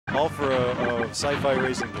All for a sci-fi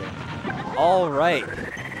racing game. All right.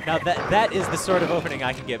 Now that is the sort of opening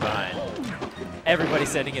I can get behind. Everybody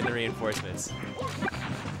sending in the reinforcements.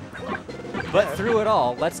 But through it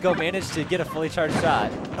all, LETSGO managed to get a fully charged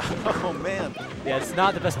shot. Oh, man. Yeah, it's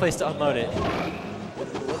not the best place to unload it.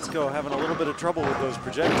 LETSGO having a little bit of trouble with those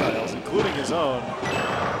projectiles, including his own.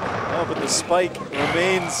 Oh, but the spike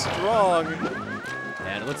remains strong.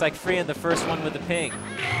 And it looks like Freean, the first one with the ping.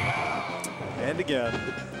 And again.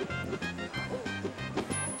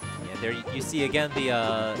 Yeah, there you see again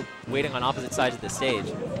the waiting on opposite sides of the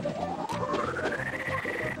stage.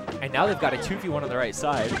 And now they've got a 2v1 on the right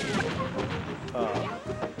side.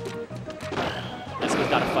 LETSGO's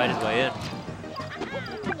got to fight his way in.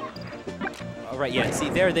 All right, yeah, see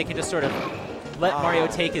there they can just sort of let Mario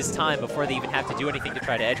take his time before they even have to do anything to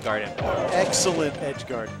try to edge guard him. Excellent edge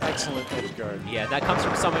guard. Excellent edge guard. Yeah, that comes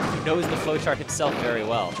from someone who knows the flowchart himself very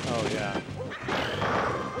well. Oh, yeah.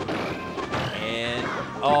 And,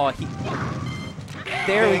 oh,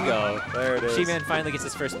 there we go. There it is. Shihman finally gets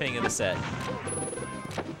his first ping of the set.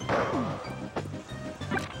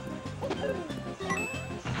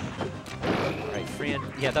 Freean,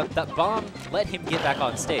 yeah, that bomb let him get back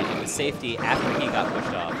on stage. It was safety after he got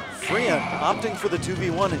pushed off. Freean opting for the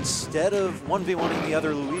 2v1 instead of 1v1ing the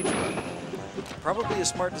other Luigi. Probably a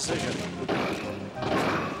smart decision.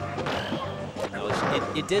 No,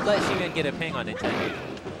 it did let Shihman get a ping on Nintendude.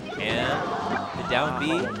 And the down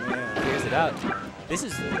B clears it out. This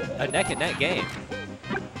is a neck-and-neck game.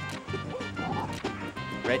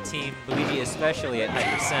 Red team, Luigi especially at high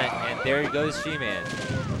percent, and there goes Shihman.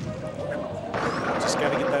 Just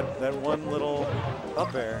got to get that one little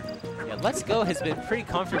up air. Yeah, LETSGO has been pretty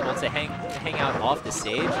comfortable to hang out off the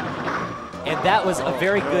stage, and that was a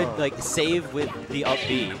very good save with the up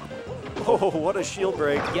B. Oh, what a shield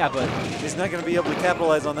break! Yeah, but he's not going to be able to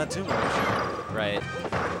capitalize on that too much. Right.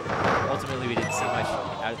 Ultimately, we didn't see much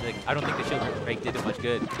out of the. I don't think the shield break did it much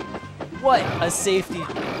good. What a safety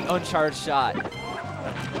uncharged shot!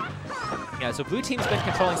 Yeah, so blue team's been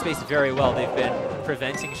controlling space very well. They've been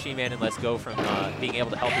preventing Shihman and LETSGO from being able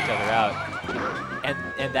to help each other out.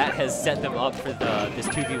 And that has set them up for this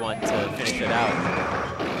 2v1 to finish it out.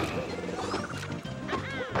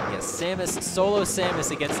 Yeah, Samus, solo Samus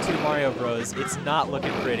against two Mario Bros. It's not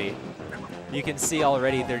looking pretty. You can see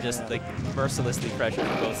already they're just mercilessly pressured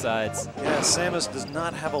from both sides. Yeah, Samus does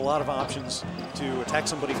not have a lot of options to attack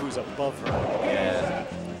somebody who's above her. Yeah.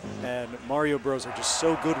 And Mario Bros are just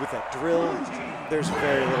so good with that drill. There's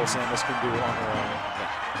very little Samus can do on her own.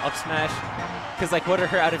 Yeah. Up smash, because what are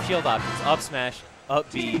her out of shield options? Up smash,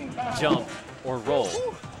 up B, jump, or roll.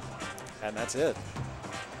 And that's it.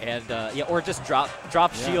 And yeah, or just drop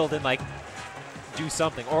shield and do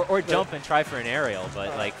something, or jump and try for an aerial.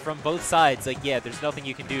 But from both sides, yeah, there's nothing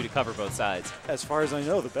you can do to cover both sides. As far as I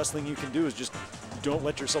know, the best thing you can do is just don't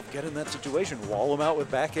let yourself get in that situation. Wall them out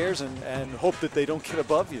with back airs and hope that they don't get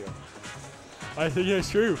above you. I think that's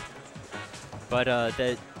true. But at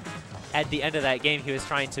the end of that game, he was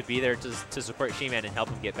trying to be there to support Shihman and help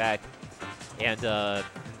him get back, and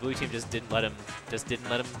blue team just didn't let him do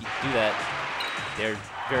that. They're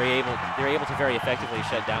able to very effectively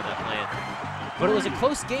shut down that plan. But it was a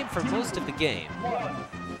close game for most of the game.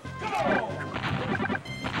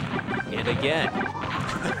 And again.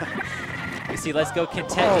 You see LETSGO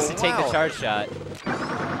content just to take the charge shot.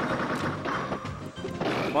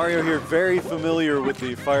 Mario here very familiar with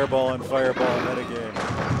the fireball and fireball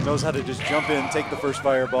metagame. Knows how to just jump in, take the first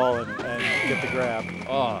fireball, and get the grab.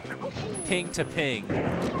 Oh, ping to ping.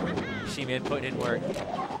 Shihman putting in work.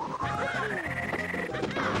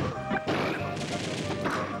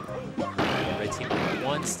 Red team on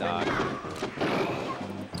one stock.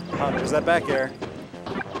 There's that back air.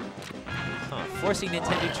 Forcing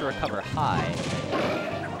Nintendude to recover high.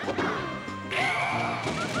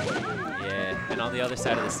 Yeah, and on the other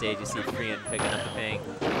side of the stage, you see Freean picking up the ping.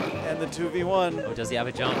 And the 2v1. Oh, does he have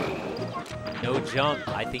a jump? No jump.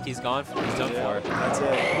 I think he's gone. He's done for. That's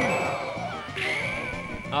it.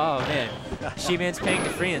 Oh, man. Shihman's ping to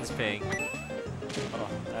Freean's ping. Oh,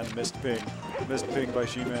 and missed ping. Missed ping by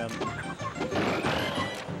Shihman.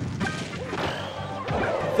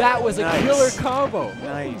 That was a killer combo.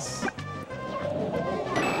 Nice.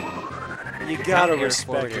 You gotta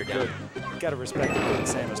respect a good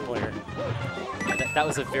Samus player. That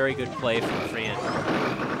was a very good play from Freean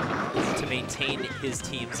to maintain his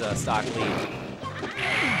team's stock lead.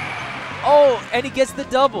 Oh, and he gets the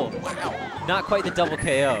double. Wow. Not quite the double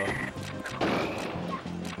KO.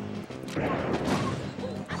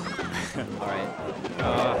 All right.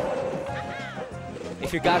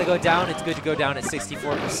 If you gotta go down, it's good to go down at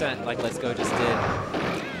 64% like LETSGO just did.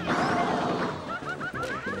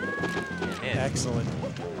 Man, Excellent.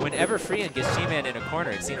 whenever Freean gets Shihman in a corner,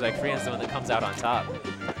 it seems like Freean's the one that comes out on top.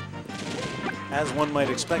 As one might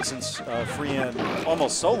expect, since Freean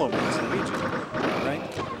almost solo wins Luigi, right?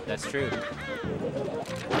 That's true.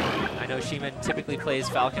 I know Shihman typically plays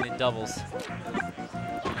Falcon in doubles.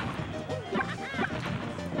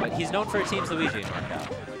 But he's known for Teams Luigi in NorCal.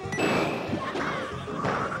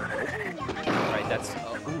 Right, that's...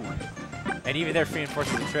 ooh. And even there, Freean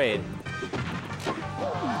forces a trade.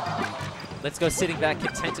 Let's go sitting back,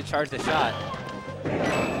 content to charge the shot.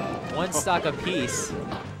 One stock apiece.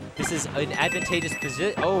 This is an advantageous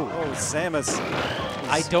position. Oh, Samus.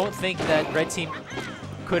 I don't think that Red Team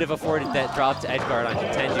could have afforded that drop to edge guard on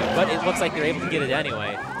Nintendude, but it looks like they're able to get it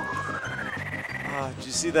anyway. Did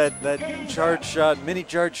you see that charge shot, mini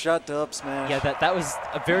charge shot to up smash? Yeah, that was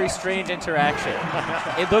a very strange interaction.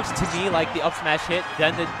 It looked to me like the up smash hit,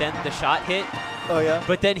 then the shot hit. Oh yeah.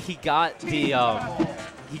 But then he got the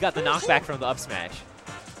knockback from the up smash.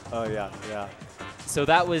 Oh yeah, yeah. So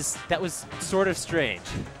that was sort of strange.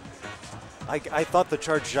 I thought the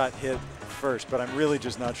charge shot hit first, but I'm really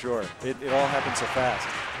just not sure. It all happened so fast.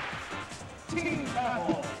 Team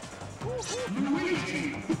battle.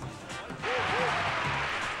 Luigi.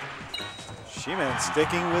 Shihman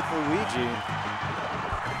sticking with Luigi.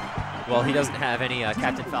 Well, he doesn't have any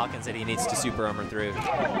Captain Falcons that he needs to super armor through.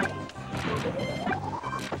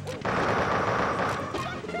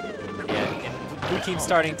 Yeah, and Blue Team's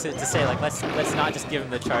starting to say, like, let's not just give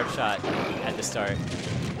him the charge shot at the start.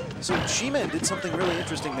 So Shihman did something really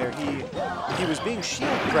interesting there. He was being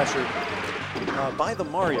shield pressured by the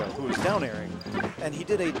Mario, who was down airing, and he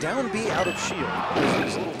did a down B out of shield with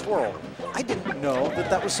his little twirl. I didn't know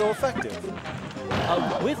that was so effective.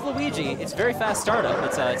 With Luigi, it's very fast startup.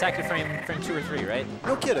 It's active frame 2 or 3, right?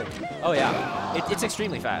 No kidding. Oh yeah, it's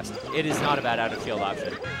extremely fast. It is not a bad out of field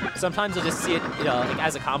option. Sometimes you'll just see it like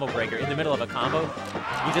as a combo breaker in the middle of a combo.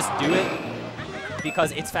 You just do it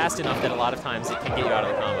because it's fast enough that a lot of times it can get you out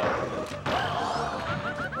of the combo.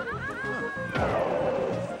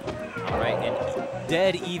 All right, and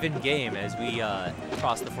dead even game as we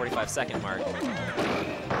cross the 45-second mark.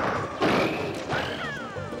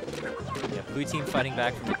 Yeah, Blue Team fighting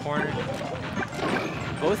back from the corner.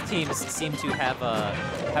 Both teams seem to have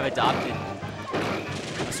adopted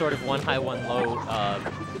a sort of one high, one low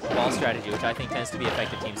ball strategy, which I think tends to be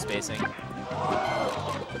effective team spacing.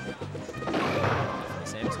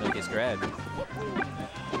 Samus gets grabbed.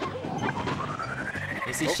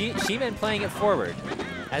 You see Shihman playing it forward,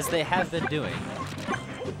 as they have been doing.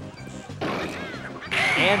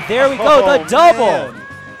 And there we go, the double! Man.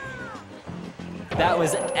 That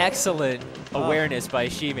was excellent awareness by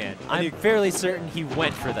Shihman. I'm fairly certain he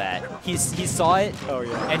went for that. He saw it,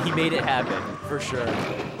 and he made it happen. For sure.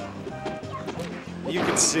 You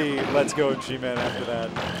could see LETSGO and Shihman after that,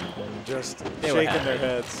 just shaking their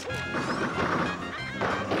heads.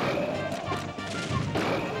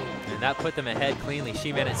 And that put them ahead cleanly.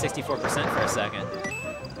 Shihman at 64% for a second.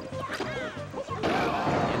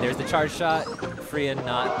 And there's the charge shot. Freean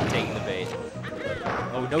not taking the bait.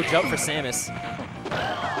 Oh, no jump for Samus.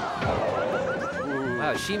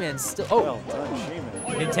 Wow, Shihman's still... Oh! Well done, Shihman.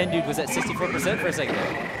 Nintendude was at 64% for a second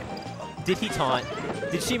there. Did he taunt?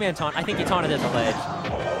 Did Shihman taunt? I think he taunted at the ledge.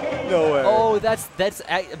 No way. Oh, that's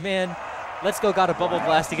man, LETSGO got a bubble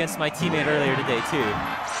blast against my teammate earlier today, too.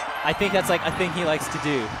 I think that's like a thing he likes to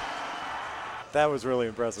do. That was really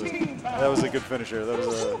impressive. That was a good finisher. That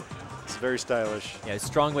was it's very stylish. Yeah, a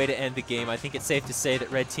strong way to end the game. I think it's safe to say that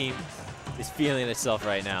Red Team is feeling itself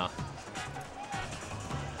right now.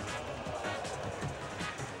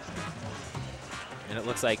 And it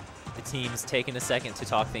looks like the team's taking a second to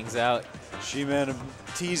talk things out. Shihman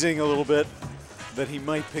teasing a little bit that he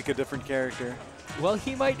might pick a different character. Well,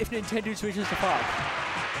 he might if Nintendude switches to Fox.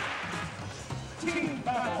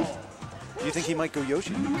 Do you think he might go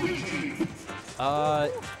Yoshi?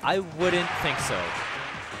 I wouldn't think so.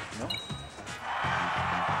 No?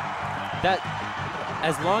 That,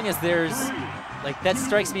 as long as there's, like, that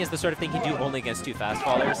strikes me as the sort of thing he'd do only against 2 fast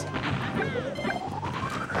fallers.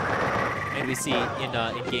 And we see in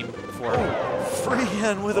game 4.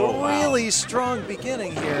 Freean with a really strong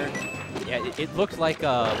beginning here. Yeah, it looked like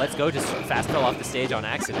LETSGO just fast fell off the stage on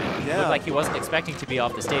accident. Yeah. It looked like he wasn't expecting to be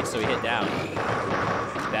off the stage, so he hit down.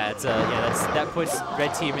 That puts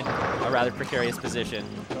Red Team in a rather precarious position.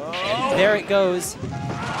 Oh. And there it goes.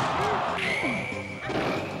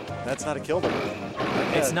 That's not a kill though.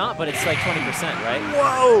 It's not, but it's like 20%, right?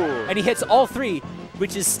 Whoa! And he hits all 3,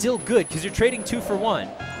 which is still good because you're trading 2 for 1.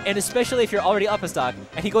 And especially if you're already up a stock,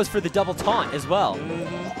 and he goes for the double taunt as well.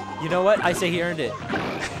 You know what? I say he earned it.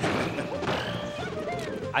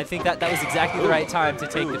 I think that was exactly the right time to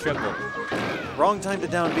take the triple. Wrong time to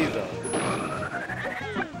down B, though.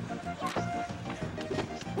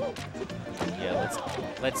 Yeah,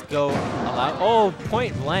 let's go allow. Oh,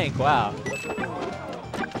 point blank, wow.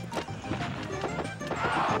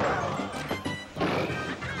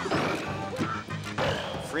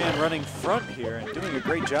 Freean running front here and doing a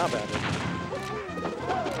great job at it.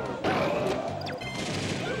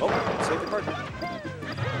 Oh, save the partner.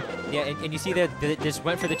 Yeah, and you see that they just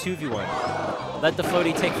went for the 2v1. Let the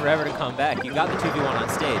floaty take forever to come back. You got the 2v1 on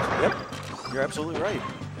stage. Yep, you're absolutely right.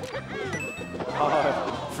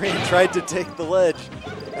 Freean tried to take the ledge,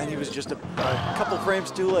 and he was just a couple frames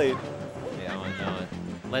too late. Yeah, oh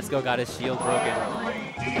no. LETSGO got his shield broken.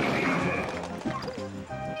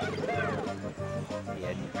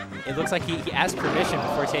 Yeah, it looks like he asked permission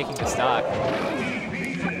before taking the stock.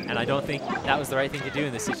 And I don't think that was the right thing to do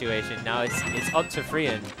in this situation. Now it's up to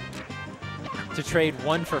Freean to trade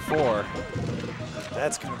 1 for 4.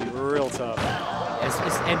 That's going to be real tough.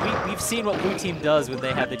 And we've seen what blue team does when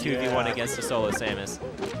they have the 2v1 against a solo Samus.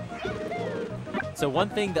 So one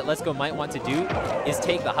thing that LETSGO might want to do is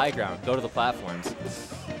take the high ground, go to the platforms.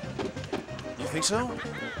 You think so?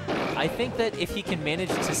 I think that if he can manage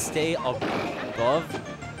to stay above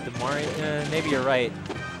the Mario, maybe you're right.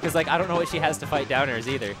 Because like I don't know what she has to fight down airs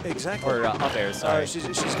either. Exactly. Or up airs, sorry.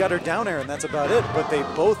 She's got her down air and that's about it. But they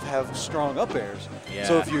both have strong up airs. Yeah.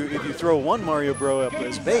 So if you throw one Mario Bro up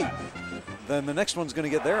as bait, then the next one's going to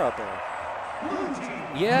get their up air.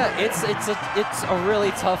 Yeah, it's a really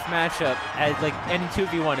tough matchup. Like any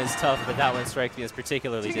 2v1 is tough, but that one strikes me as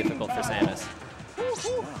particularly difficult for Samus.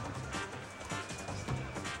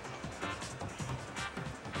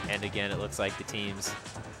 And again, it looks like the team's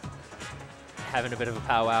having a bit of a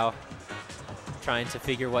powwow, trying to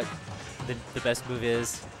figure what the best move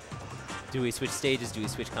is. Do we switch stages? Do we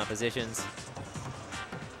switch compositions?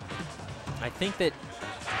 I think that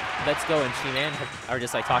LETSGO and Shihman are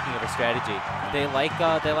just like talking over strategy. They like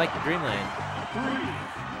Dreamland.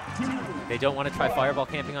 They don't want to try fireball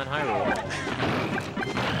camping on Hyrule.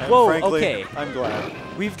 Whoa, frankly, okay. I'm glad.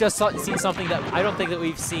 We've just seen something that I don't think that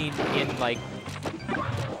we've seen in like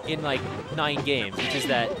 9 games, which is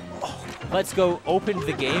that LETSGO opened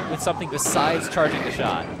the game with something besides charging the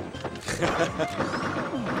shot.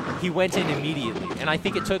 He went in immediately, and I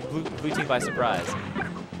think it took blue team by surprise.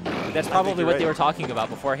 That's probably what they were talking about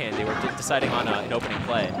beforehand. They were deciding on an opening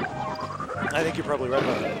play. I think you're probably right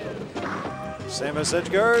about that. Samus edge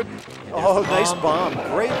guard. Oh, nice bomb.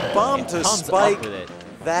 Great bomb to spike. With it.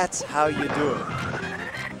 That's how you do it.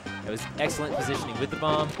 It was excellent positioning with the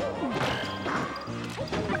bomb.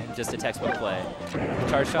 And just a textbook play.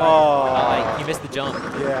 Charge shot. He missed the jump.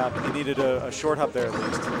 Yeah, he needed a short hop there at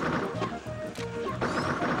least.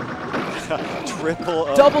 Triple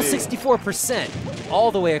up Double B. 64%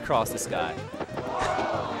 all the way across the sky.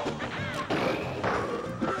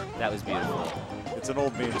 That was beautiful. It's an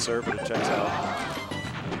old meme, sir, but it checks out.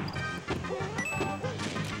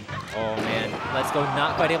 Oh man, LETSGO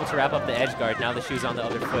not quite able to wrap up the edge guard. Now the shoe's on the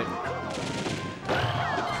other foot.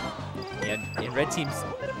 Yeah, in red teams,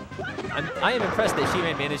 I am impressed that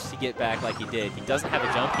Shihman managed to get back like he did. He doesn't have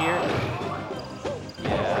a jump here.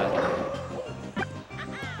 Yeah.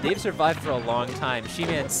 They've survived for a long time.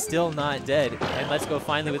 Shihman's still not dead, and LETSGO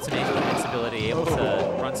finally with some angel invincibility able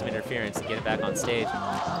to run some interference and get it back on stage.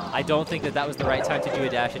 I don't think that was the right time to do a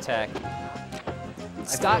dash attack.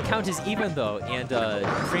 Stock count is even though, and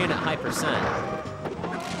Freean at high percent.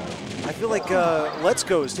 I feel like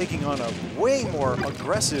LETSGO is taking on a way more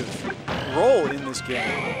aggressive role in this game,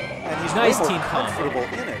 and he's nice way more team comfortable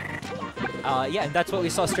in it. Yeah, and that's what we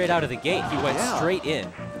saw straight out of the gate. He went straight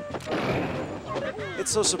in.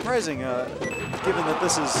 It's so surprising, given that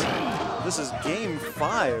this is game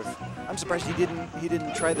 5. I'm surprised he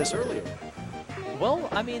didn't try this earlier. Well,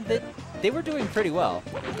 I mean, they were doing pretty well.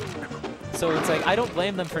 So it's like, I don't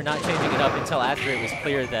blame them for not changing it up until after it was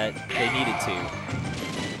clear that they needed to.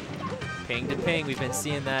 Ping to ping, we've been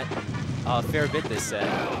seeing that a fair bit this set.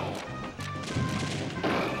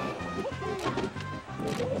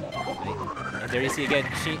 And there you see again,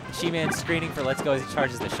 Shihman screening for LETSGO as he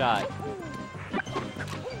charges the shot.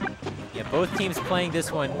 Yeah, both teams playing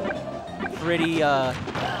this one pretty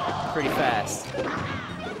fast.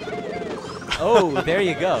 Oh, there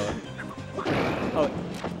you go. Oh,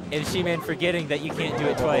 and Shihman forgetting that you can't do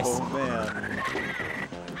it twice. Oh, man.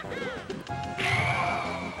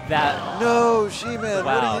 No, Shihman,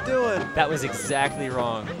 wow. what are you doing? That was exactly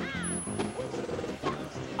wrong.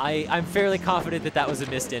 I'm fairly confident that was a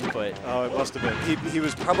missed input. Oh, it must have been. He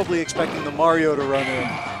was probably expecting the Mario to run in,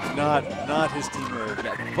 not his teammate.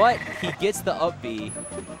 Yeah, but he gets the up B.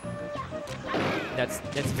 That's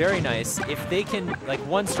very nice. If they can, like,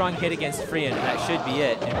 one strong hit against Freean, that should be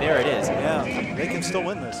it, and there it is. Yeah, they can still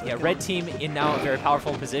win this. Yeah, red team in now a very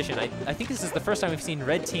powerful position. I think this is the first time we've seen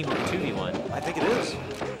red team in a 2v1. I think it is.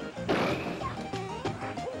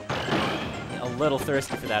 A little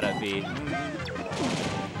thirsty for that up B.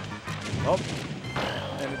 Oh,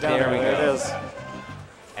 and down There we there go. it is.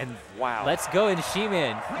 And Wow. Let's Go and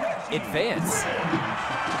Shihman advance.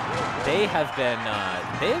 They have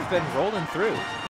been rolling through.